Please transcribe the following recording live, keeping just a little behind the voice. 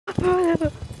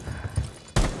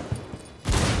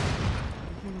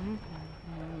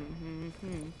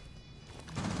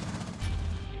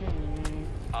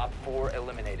Op 4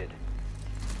 eliminated.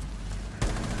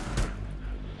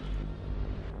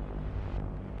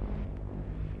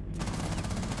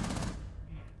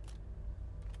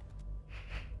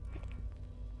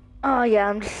 Oh yeah,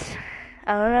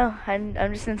 I don't know.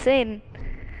 I'm just insane.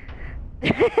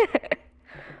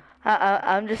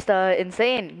 I'm just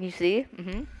insane. You see?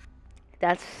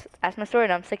 That's my story,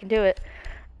 and I'm sticking to it.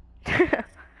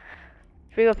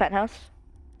 Should we go penthouse?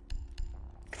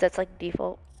 Cause that's like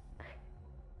default.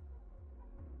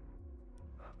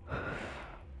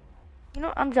 You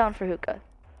know, I'm down for hookah.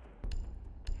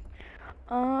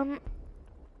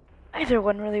 Either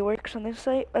one really works on this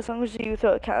site, as long as you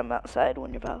throw a cam outside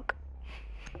when you're back.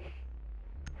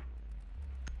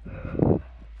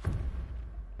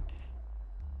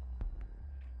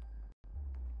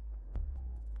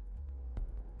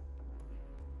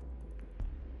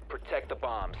 Protect the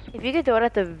bombs. If you could throw it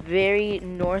at the very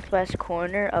northwest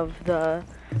corner of the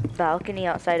balcony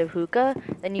outside of hookah,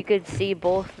 then you could see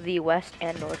both the west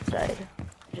and north side,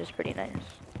 which is pretty nice.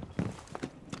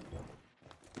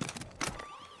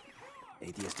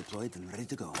 ADS deployed and ready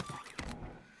to go.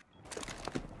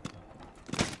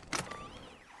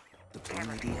 Deploying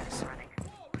ADS.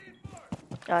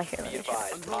 Here, let Be me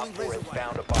advised, Op 4 has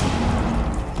found a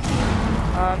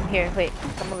bomb. Here, wait,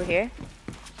 come over here.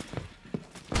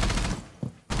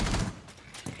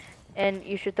 And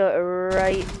you should throw it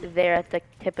right there at the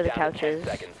tip of the Down to 10 couches.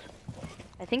 seconds.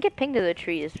 I think it pinged to the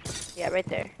trees. Yeah, right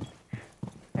there.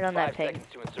 Right on that 5 ping. seconds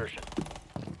to insertion.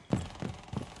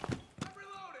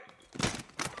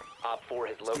 Op 4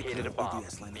 has located a bomb.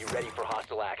 Be ready for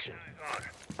hostile action.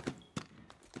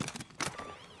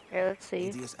 Here, let's see.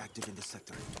 ADS active in the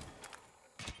sector.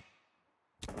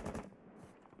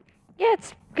 Yeah,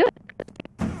 it's good.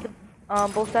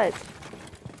 Both sides.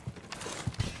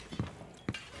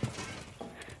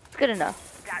 It's good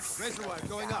enough. Razor wire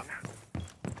going up.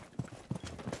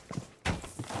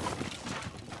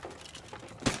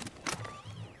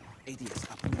 ADS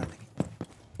up and running.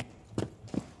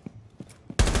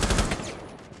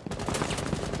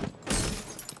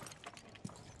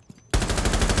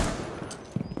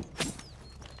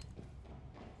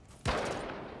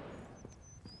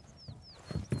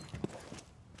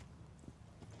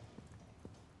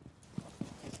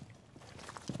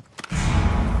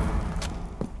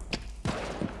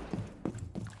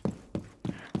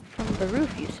 From the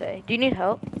roof, you say? Do you need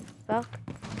help, Val?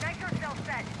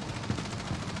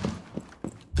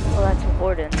 Well, that's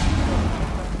important.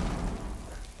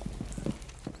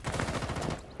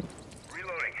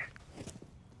 Reloading.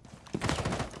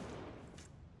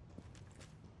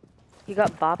 You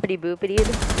got boppity boopity.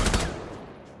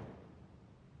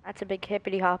 That's a big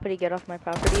hippity hoppity, get off my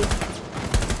property.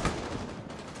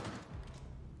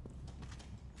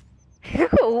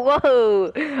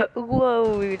 Whoa!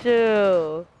 Whoa,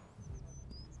 chill.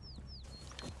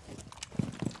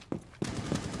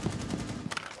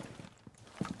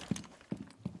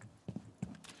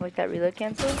 Like that reload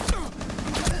cancel?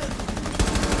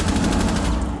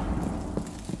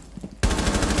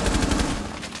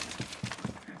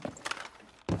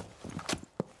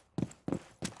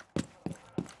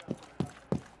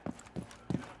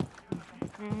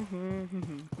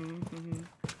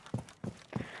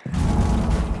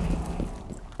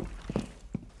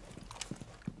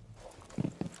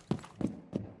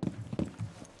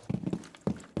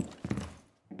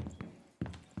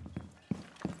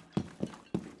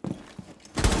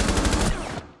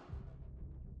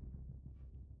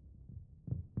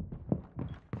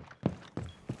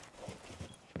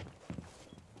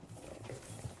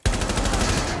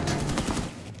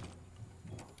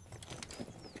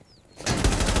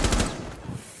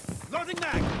 Loading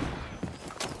mag.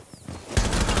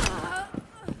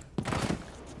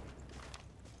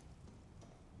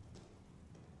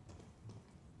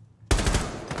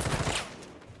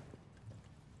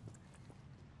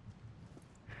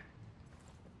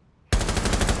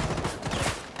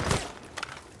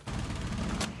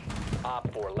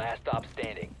 Op 4, last stop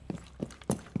standing.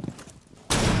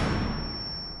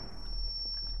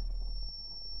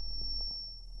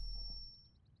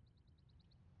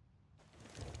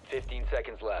 Fifteen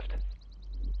seconds left.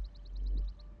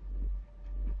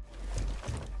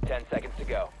 10 seconds to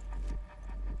go.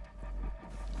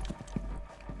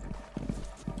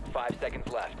 5 seconds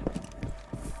left.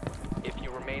 If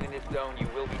you remain in this zone, you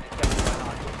will be detected by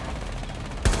hostiles.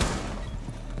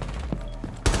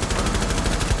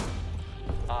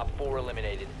 Op 4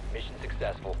 eliminated. Mission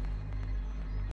successful.